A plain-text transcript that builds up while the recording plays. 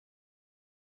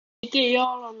Hey,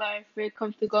 YOLO Life.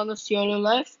 Welcome to Gunner's YOLO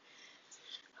Life.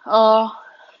 Uh,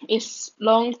 it's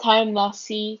long time no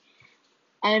see.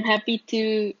 I'm happy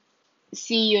to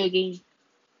see you again.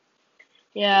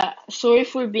 Yeah, sorry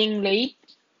for being late.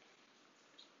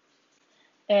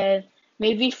 And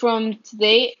maybe from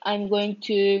today, I'm going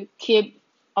to keep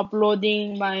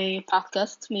uploading my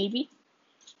podcast. Maybe.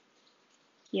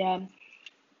 Yeah.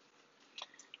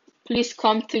 Please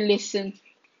come to listen.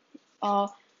 Uh,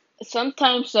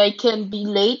 Sometimes I can be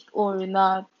late or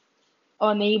not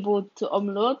unable to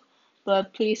upload,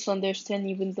 but please understand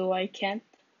even though I can't.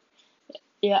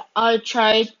 Yeah, I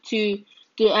try to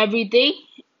do every day.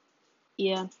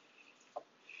 Yeah.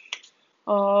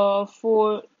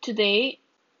 For today,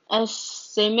 as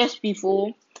same as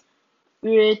before,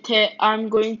 I'm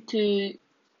going to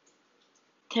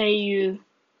tell you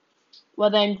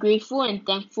what I'm grateful and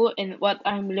thankful and what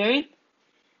I'm learned.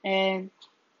 And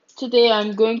today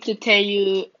I'm going to tell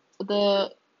you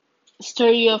the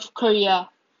story of Korea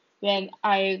when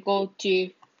I go to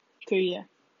Korea.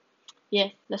 Yeah,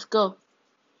 let's go.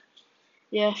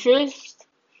 Yeah, first,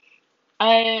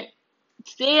 I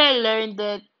today I learned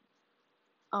that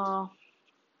uh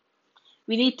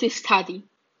we need to study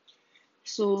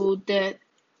so that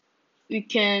we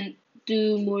can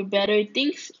do more better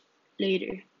things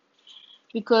later.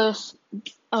 Because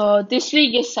this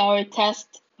week is our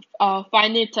test,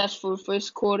 final test for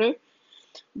first quarter,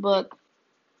 but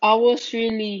I was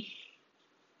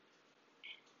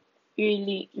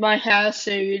my hands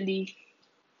are really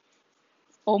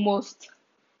almost,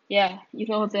 yeah, you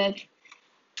know that,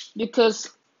 because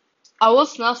I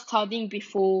was not studying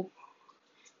before.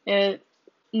 Uh,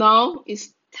 Now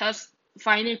is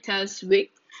final test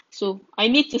week, so I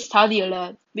need to study a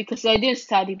lot because I didn't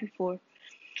study before.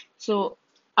 So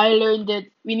I learned that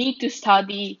we need to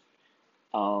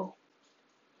uh,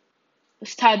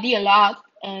 study a lot,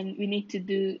 and we need to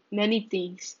do many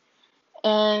things.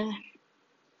 And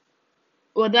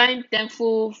what I'm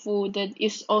thankful for that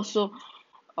is also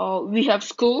we have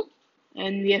school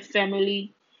and we have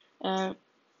family, and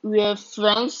we have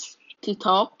friends to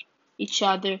talk each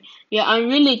other. Yeah, I'm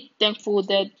really thankful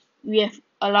that we have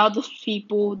a lot of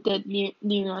people that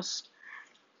near us.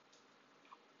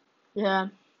 Yeah.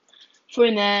 For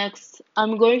next,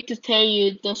 I'm going to tell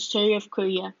you the story of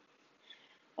Korea.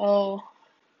 Oh,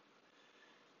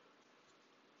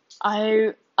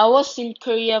 I was in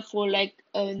Korea for like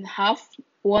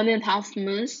 1.5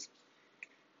 months,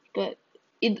 but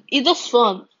it was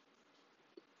fun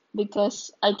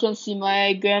because I can see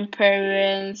my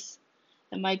grandparents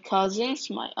and my cousins,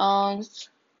 my aunts.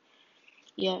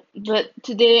 Yeah, but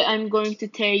today I'm going to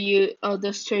tell you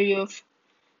the story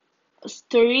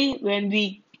when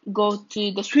we go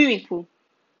to the swimming pool.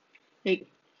 Like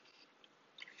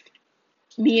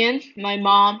me and my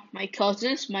mom, my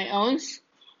cousins, my aunts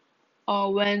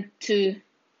all went to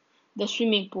the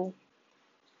swimming pool.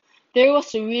 There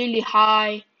was a really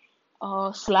high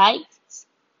slide.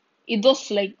 It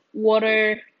was like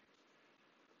water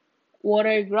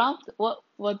ground.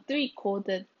 What do we call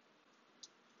that?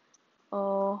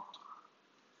 Oh,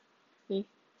 wait,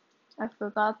 I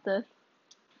forgot that.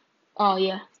 Oh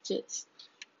yeah, just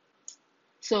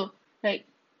so like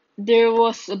there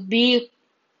was a big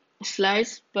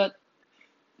slice, but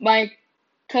my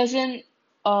cousin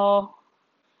uh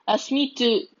asked me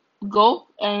to go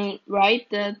and ride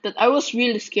that, but I was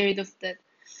really scared of that.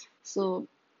 So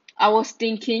I was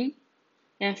thinking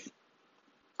if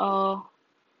uh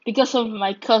because of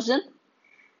my cousin,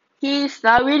 he's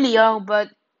not really young, but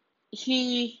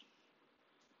he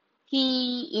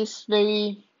he is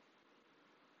very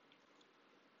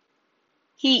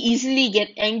he easily get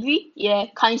angry. Yeah,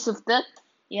 kinds of that.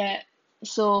 Yeah,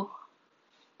 so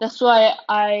that's why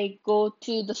I go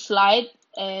to the slide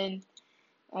and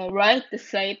ride the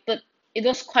slide, but it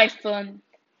was quite fun.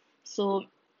 So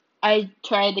I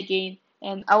tried again,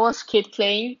 and I was keep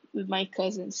playing with my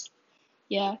cousins.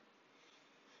 Yeah,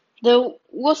 there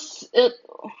was it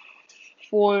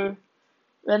for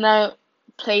when I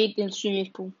played in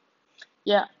swimming pool.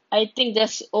 Yeah, I think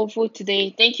that's all for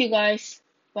today. Thank you guys.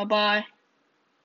 Bye bye.